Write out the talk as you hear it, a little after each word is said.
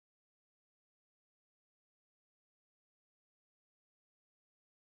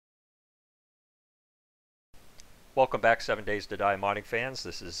Welcome back 7 Days to Die modding fans.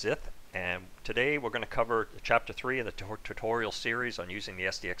 This is Zith, and today we're going to cover Chapter 3 in the tutorial series on using the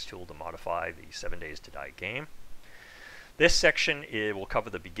SDX tool to modify the 7 Days to Die game. This section will cover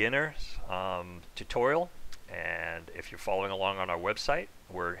the beginner's tutorial, and if you're following along on our website,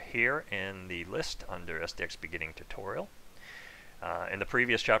 we're here in the list under SDX Beginning Tutorial. In the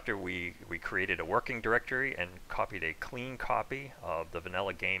previous chapter, we created a working directory and copied a clean copy of the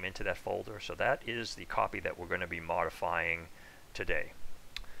vanilla game into that folder. So that is the copy that we're going to be modifying today.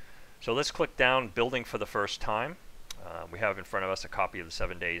 So let's click down Building for the first time. We have in front of us a copy of the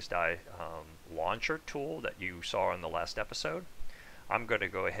 7 Days Die launcher tool that you saw in the last episode. I'm going to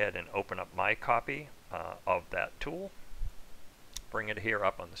go ahead and open up my copy of that tool. Bring it here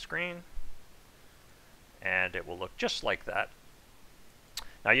up on the screen. And it will look just like that.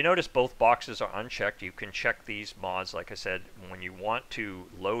 Now you notice both boxes are unchecked. You can check these mods, like I said, when you want to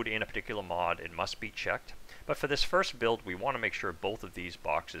load in a particular mod, it must be checked. But for this first build, we want to make sure both of these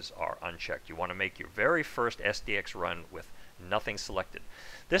boxes are unchecked. You want to make your very first SDX run with nothing selected.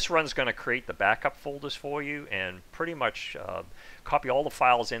 This run's going to create the backup folders for you and pretty much copy all the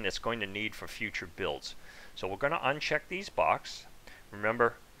files in it's going to need for future builds. So we're going to uncheck these boxes.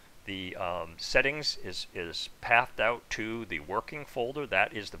 Remember, the settings is pathed out to the working folder.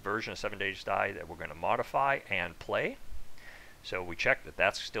 That is the version of 7 Days Die that we're going to modify and play. So we check that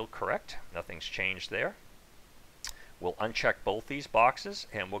that's still correct. Nothing's changed there. We'll uncheck both these boxes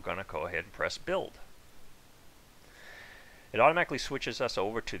and we're going to go ahead and press build. It automatically switches us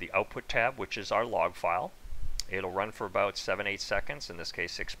over to the output tab, which is our log file. It'll run for about 7-8 seconds, in this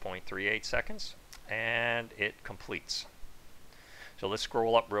case 6.38 seconds, and it completes. So let's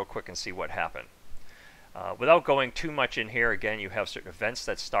scroll up real quick and see what happened. Without going too much in here, again, you have certain events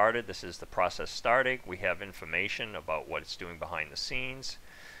that started. This is the process starting. We have information about what it's doing behind the scenes.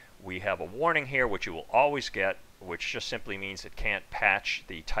 We have a warning here, which you will always get, which just simply means it can't patch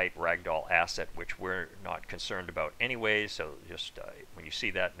the type ragdoll asset, which we're not concerned about anyway. So just when you see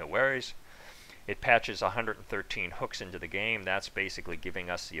that, no worries. It patches 113 hooks into the game. That's basically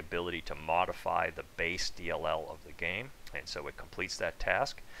giving us the ability to modify the base DLL of the game. And so it completes that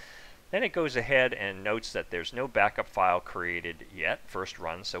task. Then it goes ahead and notes that there's no backup file created yet, first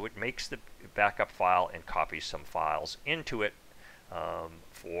run, so it makes the backup file and copies some files into it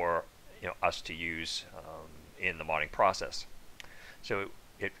for us to use in the modding process. So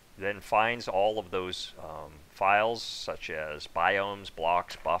it then finds all of those files, such as biomes,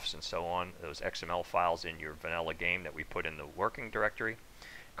 blocks, buffs, and so on, those XML files in your vanilla game that we put in the working directory,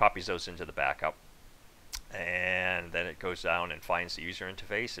 copies those into the backup. And then it goes down and finds the user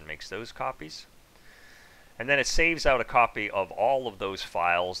interface and makes those copies. And then it saves out a copy of all of those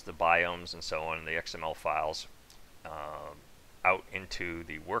files, the biomes and so on, the XML files, out into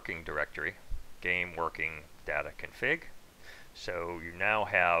the working directory, game working data config. So you now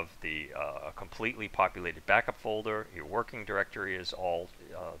have the a completely populated backup folder. Your working directory is all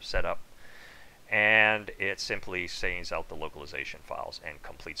set up. And it simply saves out the localization files and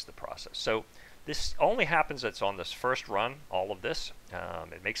completes the process. So this only happens that's on this first run, all of this.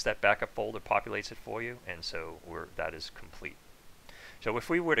 It makes that backup folder, populates it for you, and so that is complete. So if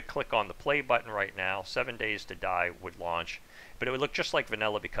we were to click on the play button right now, 7 Days to Die would launch, but it would look just like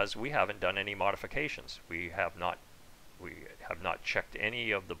vanilla because we haven't done any modifications. We have not checked any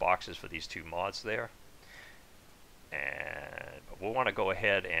of the boxes for these two mods there. And we'll want to go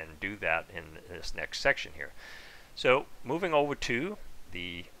ahead and do that in this next section here. So moving over to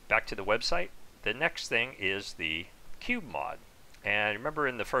back to the website, the next thing is the cube mod. And remember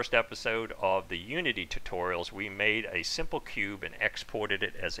in the first episode of the Unity tutorials, we made a simple cube and exported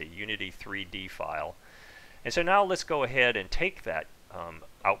it as a Unity 3D file. And so now let's go ahead and take that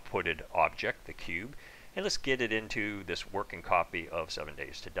outputted object, the cube, and let's get it into this working copy of 7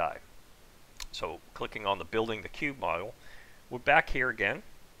 Days to Die. So clicking on the Building the Cube model, we're back here again.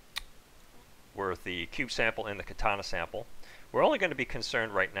 We're at the cube sample and the Katana sample. We're only going to be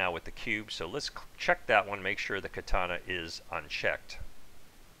concerned right now with the cube, so let's check that one, make sure the Katana is unchecked.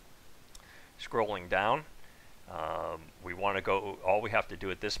 Scrolling down, we want to go, all we have to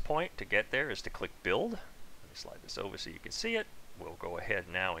do at this point to get there is to click Build. Let me slide this over so you can see it. We'll go ahead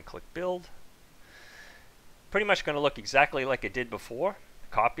now and click Build. Pretty much going to look exactly like it did before.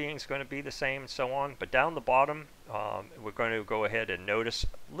 Copying is going to be the same and so on, but down the bottom we're going to go ahead and notice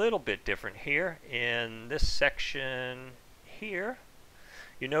a little bit different here in this section here.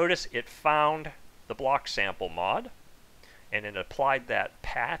 You notice it found the block sample mod and it applied that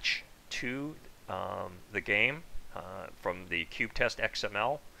patch to the game from the cube test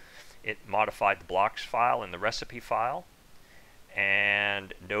XML. It modified the blocks file and the recipe file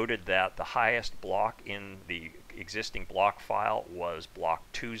and noted that the highest block in the existing block file was block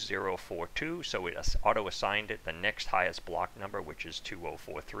 2042, so it auto-assigned it the next highest block number, which is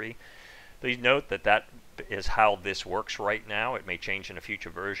 2043. Please note that that is how this works right now. It may change in a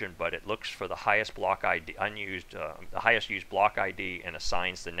future version, but it looks for the highest block ID, the highest used block ID, and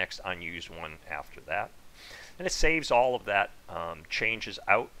assigns the next unused one after that. And it saves all of that changes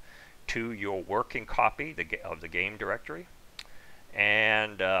out to your working copy of the game directory,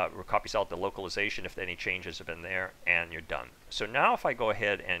 and copies out the localization if any changes have been there, and you're done. So now if I go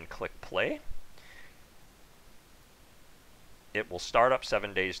ahead and click play, it will start up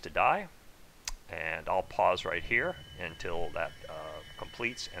 7 Days to Die, and I'll pause right here until that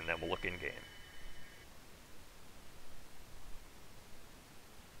completes, and then we'll look in game.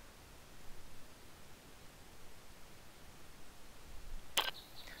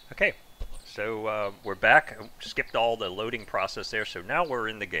 Okay, so we're back. Skipped all the loading process there, so now we're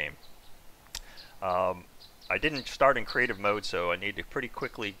in the game. I didn't start in creative mode, so I need to pretty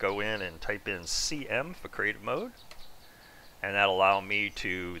quickly go in and type in CM for creative mode, and that'll allow me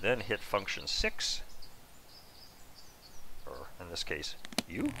to then hit function 6, or in this case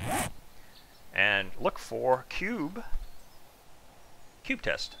U, and look for cube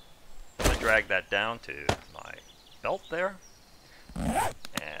test. I'm going to drag that down to my belt there.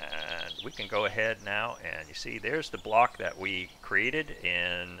 And we can go ahead now, and you see there's the block that we created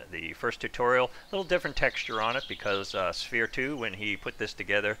in the first tutorial. A little different texture on it because Sphere 2, when he put this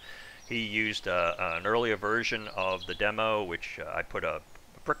together, he used an earlier version of the demo, which I put a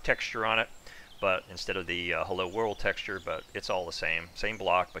brick texture on it, but instead of the Hello World texture, but it's all the same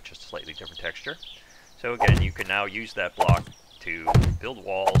block, but just a slightly different texture. So again, you can now use that block to build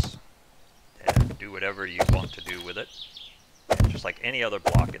walls and do whatever you want to do with it, just like any other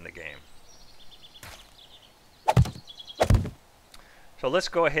block in the game. So let's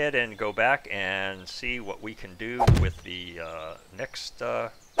go ahead and go back and see what we can do with the next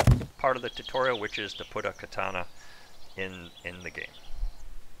part of the tutorial, which is to put a katana in the game.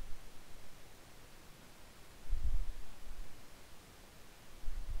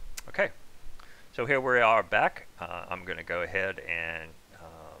 Okay, so here we are back. I'm going to go ahead and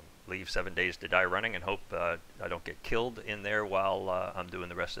leave 7 Days to Die running and hope I don't get killed in there while I'm doing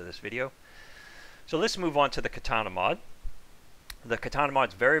the rest of this video. So let's move on to the Katana Mod. The Katana Mod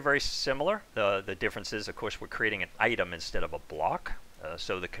is very, very similar. The difference is, of course, we're creating an item instead of a block.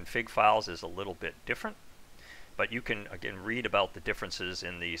 So the config files is a little bit different. But you can, again, read about the differences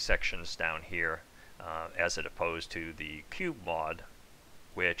in the sections down here as opposed to the cube mod,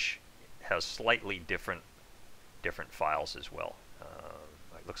 which has slightly different files as well.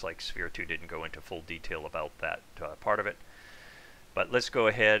 It looks like Sphere 2 didn't go into full detail about that part of it. But let's go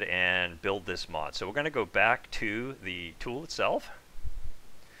ahead and build this mod. So we're going to go back to the tool itself.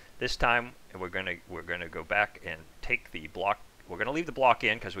 This time we're going to go back and take the block. We're going to leave the block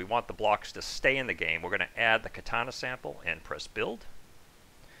in because we want the blocks to stay in the game. We're going to add the katana sample and press build.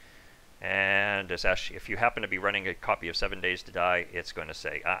 And it's actually, if you happen to be running a copy of 7 Days to Die, it's going to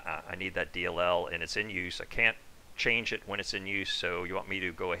say, I need that DLL and it's in use. I can't change it when it's in use, so you want me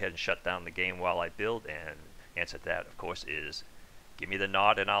to go ahead and shut down the game while I build? And answer to that, of course, is give me the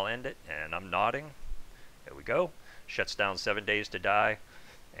nod and I'll end it. And I'm nodding. There we go. Shuts down 7 Days to Die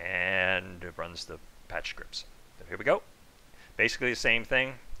and runs the patch scripts. So here we go. Basically the same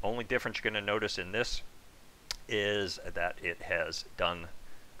thing. Only difference you're going to notice in this is that it has done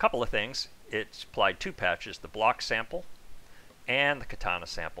a couple of things. It's applied two patches, the block sample and the katana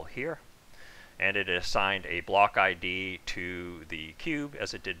sample here. And it assigned a block ID to the cube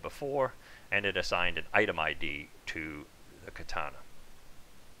as it did before, and it assigned an item ID to the katana.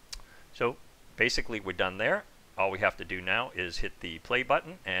 So basically we're done there. All we have to do now is hit the play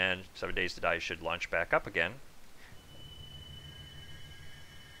button, and 7 Days to Die should launch back up again.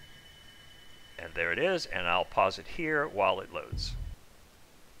 And there it is, and I'll pause it here while it loads.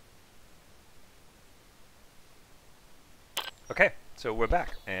 Okay, so we're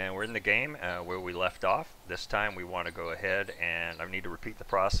back, and we're in the game where we left off. This time we want to go ahead, and I need to repeat the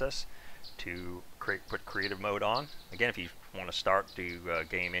process to put creative mode on. Again, if you want to start the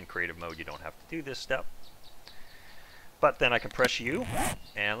game in creative mode, you don't have to do this step. But then I can press U,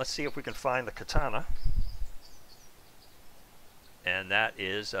 and let's see if we can find the katana. And that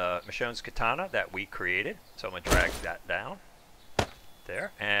is Michonne's katana that we created. So I'm going to drag that down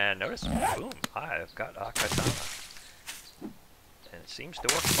there, and notice, boom, I've got a katana. And it seems to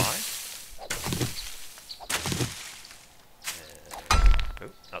work fine.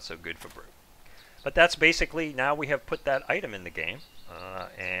 And, not so good for Brew. But that's basically, now we have put that item in the game.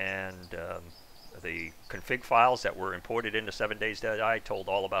 the config files that were imported into 7 Days to Die, told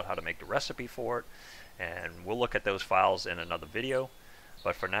all about how to make the recipe for it, and we'll look at those files in another video.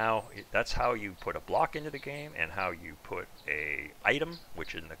 But for now, that's how you put a block into the game and how you put a item,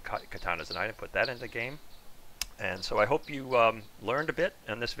 which in the Katana is an item, put that into the game. And so I hope you learned a bit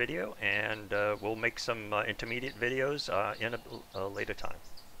in this video, and we'll make some intermediate videos in a later time.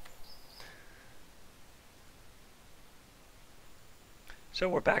 So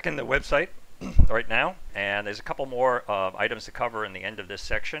we're back in the website right now, and there's a couple more items to cover in the end of this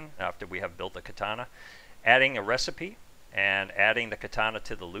section after we have built the Katana. Adding a recipe and adding the Katana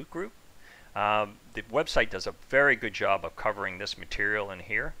to the loot group. The website does a very good job of covering this material in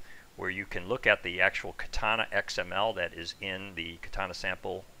here, where you can look at the actual Katana XML that is in the Katana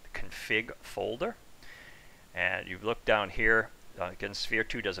sample config folder. And you look down here, again, Sphere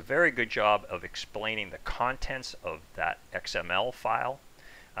 2 does a very good job of explaining the contents of that XML file.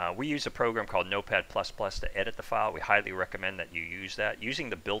 We use a program called Notepad++ to edit the file. We highly recommend that you use that. Using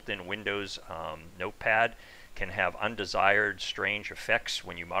the built-in Windows Notepad can have undesired, strange effects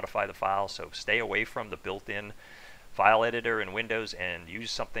when you modify the file, so stay away from the built-in file editor in Windows and use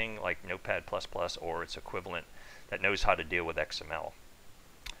something like Notepad++ or its equivalent that knows how to deal with XML.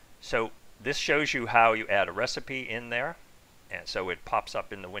 So this shows you how you add a recipe in there, and so it pops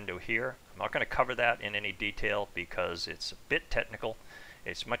up in the window here. I'm not going to cover that in any detail because it's a bit technical.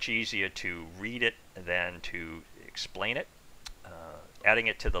 It's much easier to read it than to explain it. Adding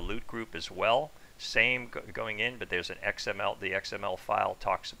it to the loot group as well. Same going in, but there's an XML. The XML file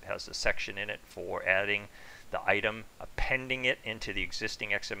has a section in it for adding the item, appending it into the existing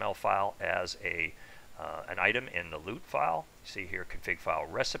XML file as an item in the loot file. You see here config file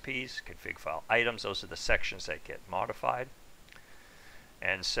recipes, config file items. Those are the sections that get modified.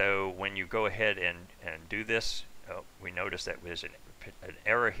 And so when you go ahead and do this, we notice that there's an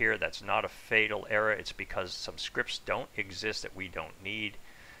error here. That's not a fatal error. It's because some scripts don't exist that we don't need.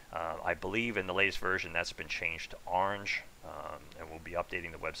 I believe in the latest version that's been changed to orange, and we'll be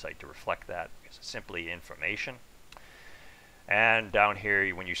updating the website to reflect that. It's simply information. And down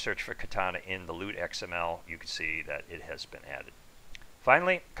here, when you search for Katana in the loot XML, you can see that it has been added.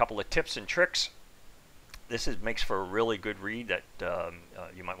 Finally, a couple of tips and tricks. This makes for a really good read that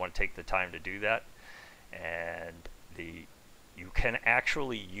you might want to take the time to do that. And you can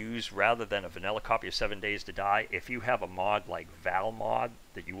actually use, rather than a vanilla copy of 7 Days to Die, if you have a mod like Val Mod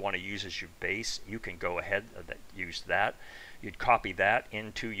that you want to use as your base, you can go ahead and use that. You'd copy that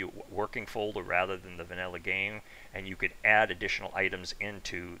into your working folder rather than the vanilla game, and you could add additional items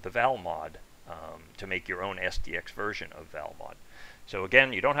into the Val Mod to make your own SDX version of Val Mod. So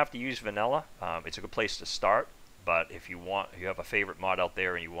again, you don't have to use vanilla. It's a good place to start, but if you have a favorite mod out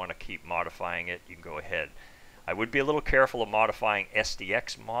there and you want to keep modifying it, you can go ahead. I would be a little careful of modifying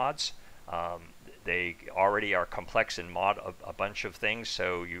SDX mods. They already are complex and mod a bunch of things,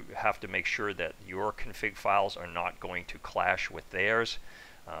 so you have to make sure that your config files are not going to clash with theirs.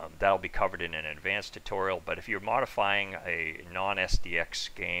 That'll be covered in an advanced tutorial, but if you're modifying a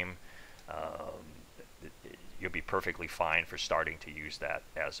non-SDX game, you'll be perfectly fine for starting to use that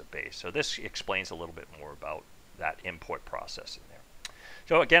as a base. So this explains a little bit more about that import process in there.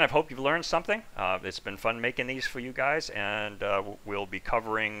 So again, I hope you've learned something. It's been fun making these for you guys, and we'll be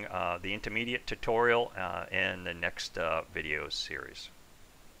covering the intermediate tutorial in the next video series.